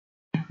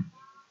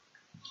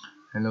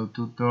Hello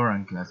tutor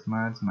and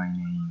classmates, my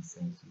name is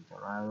Enzo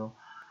Torrado.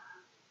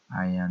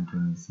 I am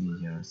 26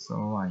 years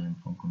old. I am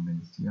from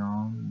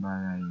Convención, but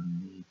I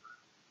live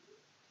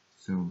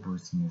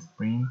suburbs in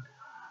Spring.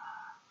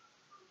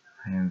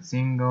 I am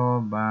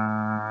single, but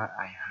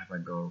I have a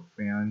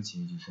girlfriend. She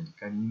is usually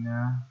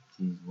Karina.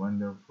 She is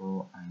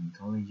wonderful and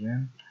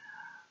intelligent.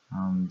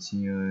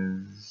 She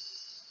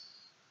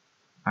is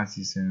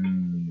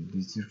assistant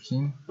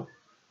teaching.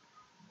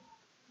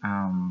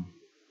 Um,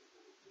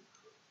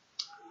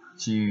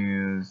 she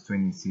is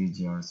 26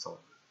 years old.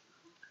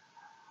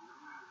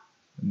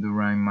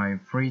 During my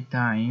free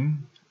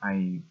time,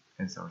 I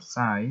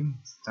exercise,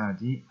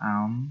 study,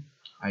 and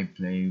I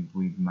play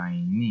with my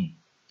niece.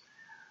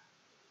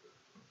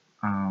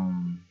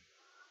 Um,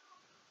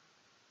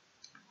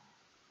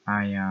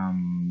 I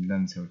am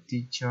dancer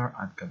teacher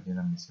at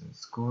Capilla Middle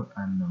School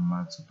and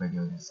Normal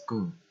Superior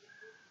School.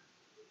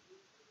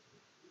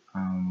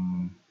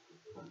 Um,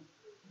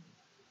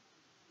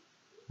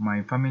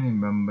 my family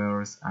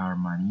members are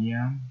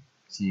Maria,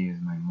 she is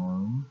my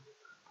mom.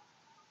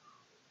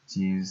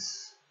 She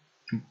is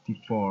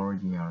 54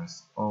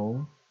 years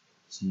old.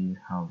 She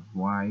has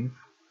wife.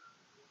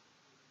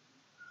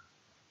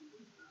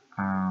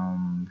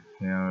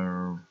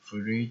 Her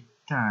free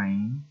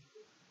time,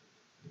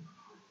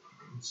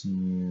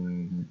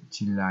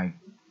 she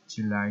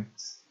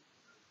likes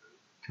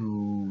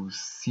to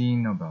see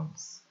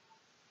novels.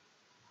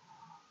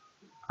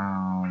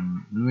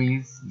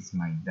 Luis is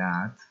my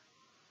dad.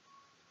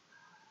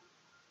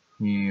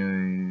 He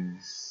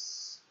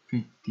is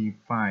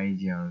 55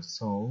 years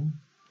old.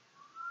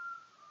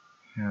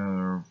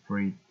 Her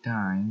free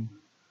time,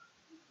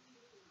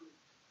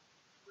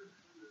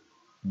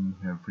 in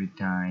her free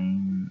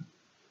time,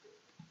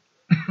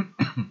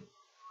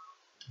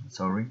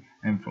 sorry,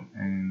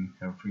 in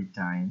her free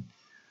time,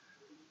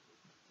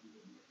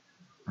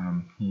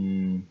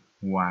 he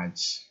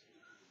watch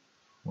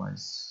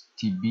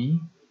TV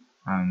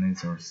and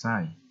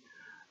exercise.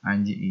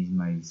 Angie is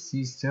my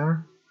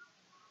sister.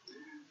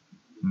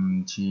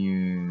 She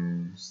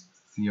is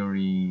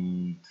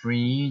 33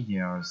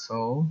 years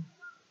old.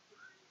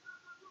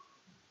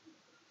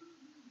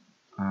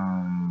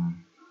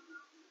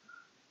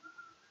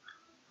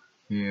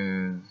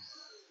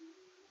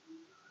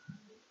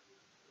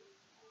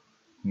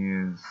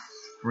 His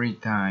free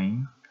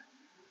time.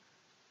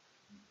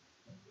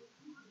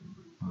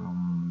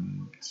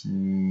 She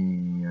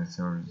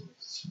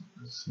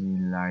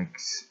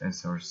likes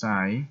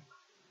exercise.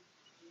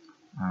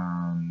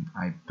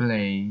 I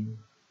play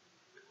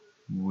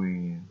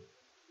with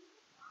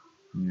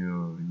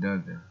your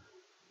daughter.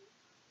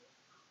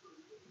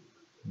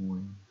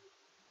 With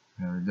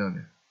her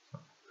daughter.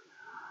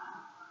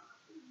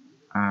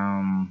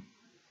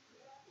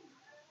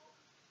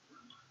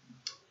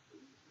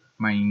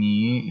 My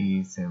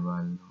niece is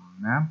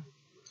Evaluna.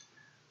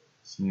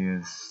 She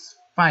is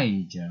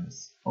 5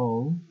 years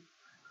old.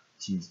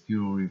 She is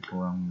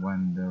beautiful and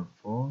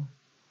wonderful.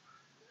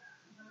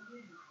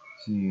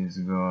 She is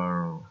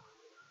girl.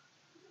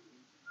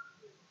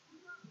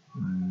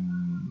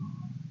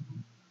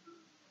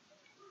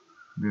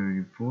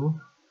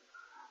 Beautiful.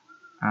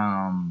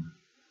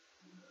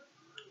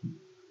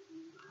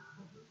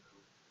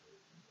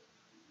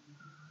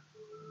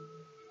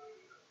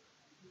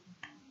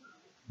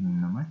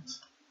 Not much.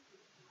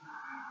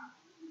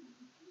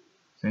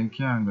 Thank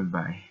you and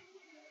goodbye.